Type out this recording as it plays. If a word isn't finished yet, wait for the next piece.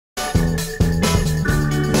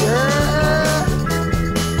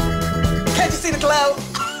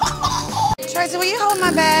Tracy, will you hold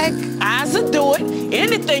my bag? I'll do it.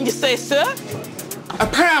 Anything you say, sir.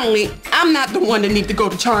 Apparently, I'm not the one that need to go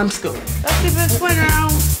to charm school. Let's keep this sweater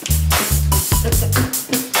on.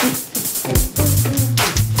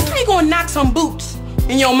 How you gonna knock some boots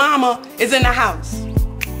and your mama is in the house?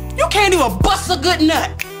 You can't even bust a good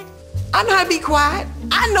nut. I know how to be quiet.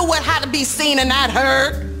 I know how to be seen and not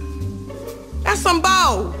heard. That's some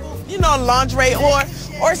bold. You know, lingerie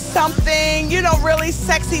or something, you know, really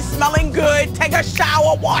sexy, smelling good. Take a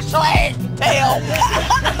shower, wash your tail.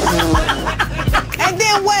 And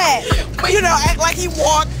then what? You know, act like he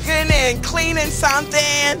walking and cleaning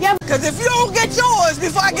something. Yeah. Because if you don't get yours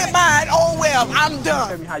before I get mine, oh well, I'm done.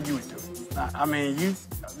 Tell me how you would do it. I mean, you...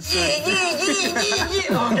 Yeah.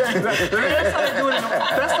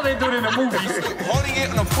 That's how they do it in the movies. Holding it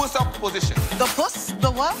in a push-up position. The puss? The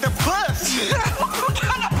what? The push. What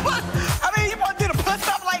kind of puss? I mean, you want to do the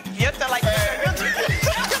push-up like... You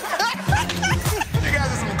guys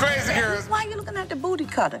are some crazy girls. Why are you looking at the booty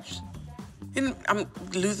cutters? I'm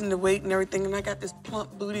losing the weight and everything, and I got this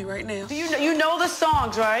plump booty right now. You know the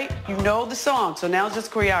songs, right? You know the songs, so now it's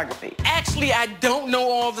just choreography. Actually, I don't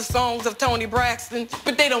know all the songs of Toni Braxton,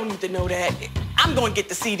 but they don't need to know that. I'm gonna get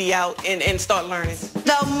the CD out and start learning.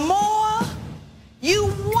 The more you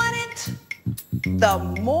want it, the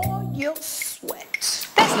more you'll sweat.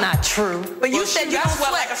 That's not true. But you said you don't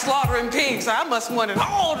sweat like a slaughtering pig, so I must want it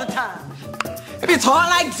all the time. If it's hard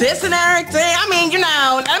like this and everything, I mean, you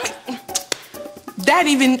know,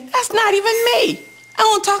 that's not even me. I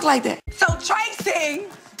don't talk like that. So, Tracy,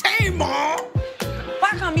 hey, Mom.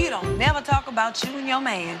 Why come you don't never talk about you and your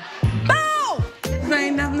man? Boom! There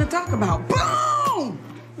ain't nothing to talk about. Boom!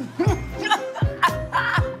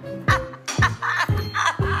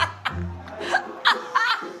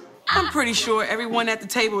 I'm pretty sure everyone at the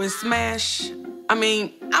table is smash. I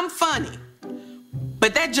mean, I'm funny.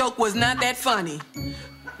 But that joke was not that funny.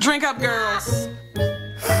 Drink up, girls.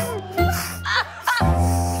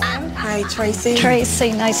 Hi, Tracy.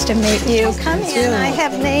 Tracy, nice to meet you. Come in, I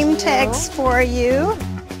have name tags for you.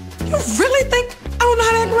 You really think I don't know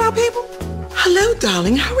how to act around people? Hello,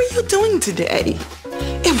 darling. How are you doing today?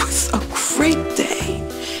 It was a great day.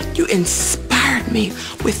 You inspired me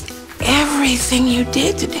with everything you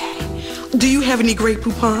did today. Do you have any Grey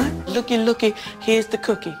Poupon? Looky, here's the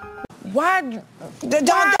cookie. Why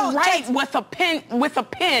don't write with a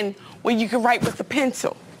pen when you can write with a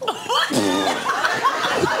pencil? Okay.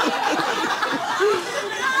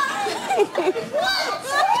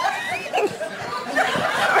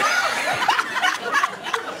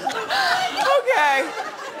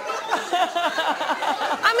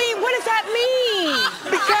 I mean, what does that mean?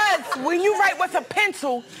 Because when you write with a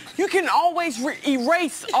pencil, you can always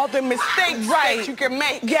erase all the mistakes that you can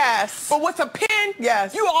make. Yes. But with a pen,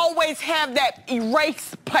 yes, you always have that erase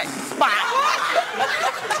spot.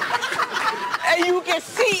 And you can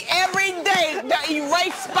see every day the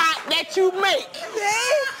erase spot that you make.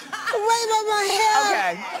 See? Wait on my hair.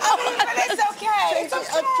 Okay. Oh, but it's okay. It's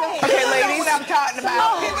okay. Okay, ladies. What I'm talking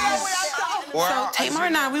about. So Tamar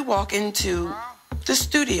and I, we walk into the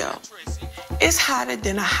studio. It's hotter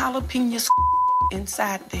than a jalapeno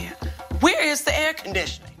inside there. Where is the air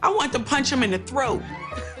conditioning? I want to punch him in the throat.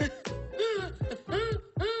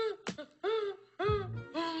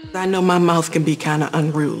 I know my mouth can be kind of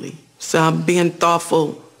unruly, so I'm being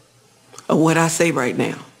thoughtful of what I say right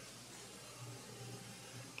now.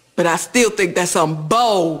 But I still think that's some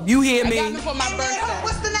bold. You hear me? I got them for my birthday.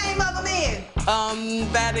 What's the name of them in?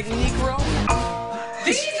 Vatic Negro.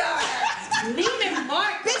 These are Neiman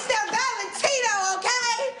Marcus. This is Valentino,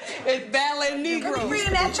 okay? It's Valet Negro. Let me read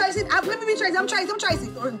that, Tracy. Let me be Tracy. I'm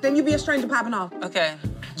Tracy. Or then you be a stranger popping off. Okay.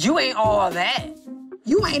 You ain't all that.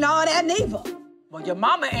 You ain't all that neither. Well, your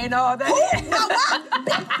mama ain't all that. No, what? No,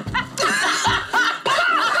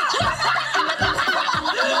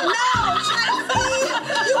 Tracy.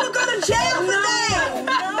 You would go to jail for that.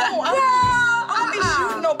 No, I'll be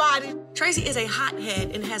shooting nobody. Tracy is a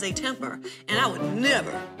hothead and has a temper, and I would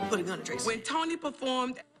never put a gun to Tracy. When Toni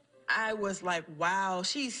performed, I was like, wow,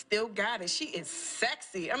 she still got it. She is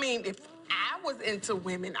sexy. I mean, if I was into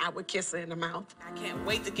women, I would kiss her in the mouth. I can't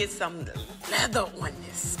wait to get some leather on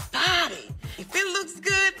this body. If it looks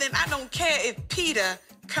good, then I don't care if Peter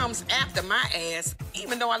comes after my ass,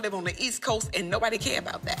 even though I live on the East Coast and nobody care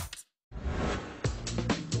about that.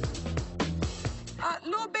 A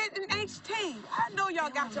little bit in HT. I know y'all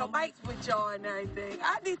got your mics with y'all and everything.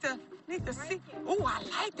 I need to see. Ooh, I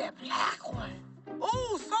like that black one.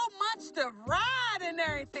 Ooh, so much to ride and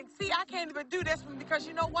everything. See, I can't even do this one because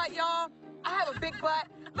you know what, y'all? I have a big butt.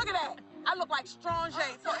 Look at that. I look like Strong J.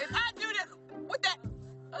 So if I do this with that,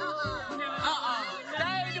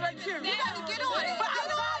 that ain't right here. You gotta get on it. But I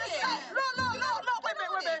know how to say. Look, wait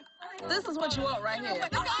a minute. This is what you want right here.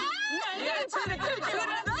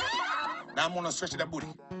 Now I'm gonna stretch that booty,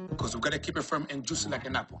 because we gotta keep it firm and juicy like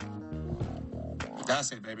an apple.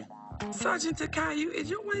 That's it, baby. Sergeant Takayu, is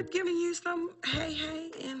your wife giving you some hey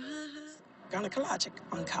and Gynecologic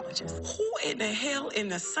oncologist. Who in the hell in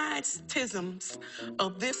the scientisms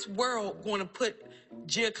of this world going to put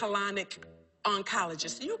geocolonic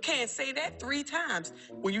oncologist? You can't say that 3 times.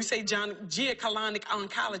 When you say geocolonic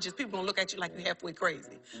oncologist, people gonna look at you like you're halfway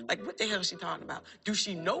crazy. Like, what the hell is she talking about? Do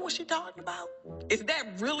she know what she's talking about? Is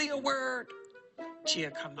that really a word?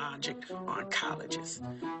 Geocolonic oncologist.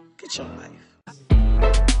 Get your life.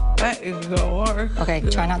 That is gonna work. Okay,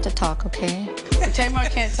 try not to talk, okay? Tamar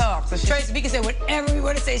can't talk. So Tracy, we can say whatever we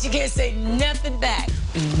want to say. She can't say nothing back.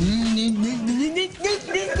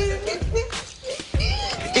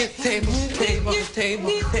 it's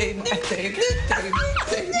table.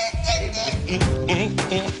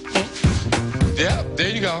 Yeah, there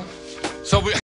you go. So we